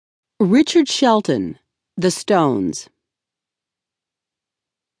Richard Shelton, The Stones.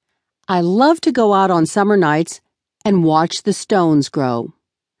 I love to go out on summer nights and watch the stones grow.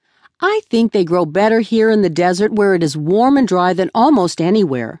 I think they grow better here in the desert where it is warm and dry than almost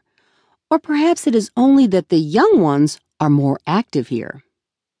anywhere. Or perhaps it is only that the young ones are more active here.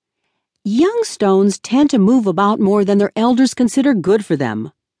 Young stones tend to move about more than their elders consider good for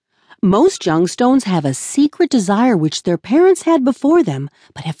them. Most young stones have a secret desire which their parents had before them,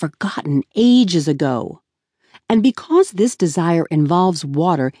 but have forgotten ages ago. And because this desire involves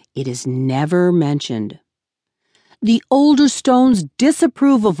water, it is never mentioned. The older stones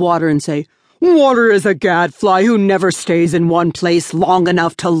disapprove of water and say, "Water is a gadfly who never stays in one place long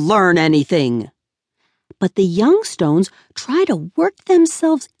enough to learn anything." But the young stones try to work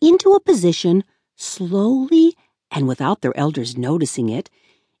themselves into a position, slowly and without their elders noticing it,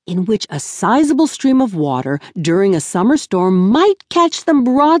 in which a sizable stream of water during a summer storm might catch them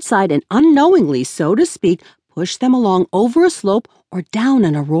broadside and unknowingly, so to speak, push them along over a slope or down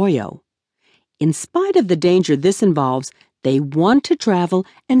an arroyo. In spite of the danger this involves, they want to travel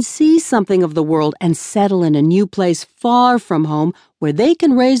and see something of the world and settle in a new place far from home where they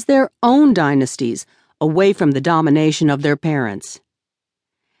can raise their own dynasties, away from the domination of their parents.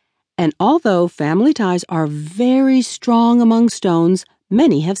 And although family ties are very strong among stones,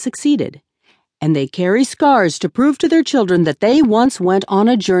 many have succeeded, and they carry scars to prove to their children that they once went on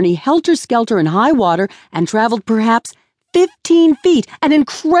a journey helter-skelter in high water and traveled perhaps 15 feet, an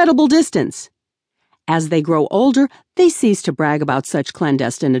incredible distance. As they grow older, they cease to brag about such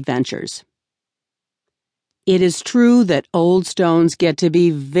clandestine adventures. It is true that old stones get to be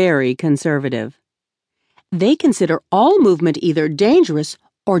very conservative. They consider all movement either dangerous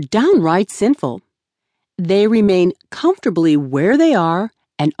or downright sinful. They remain comfortably where they are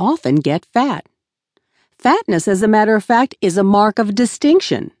and often get fat. Fatness, as a matter of fact, is a mark of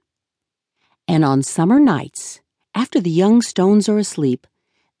distinction. And on summer nights, after the young stones are asleep,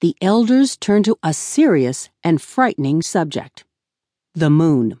 the elders turn to a serious and frightening subject: the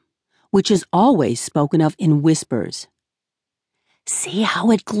moon, which is always spoken of in whispers. "See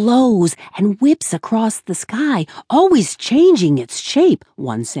how it glows and whips across the sky, always changing its shape,"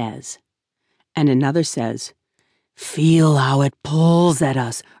 one says. And another says, "Feel how it pulls at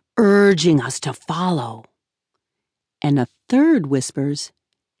us, urging us to follow." And a third whispers,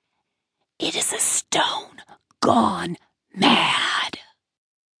 "It is a stone gone mad."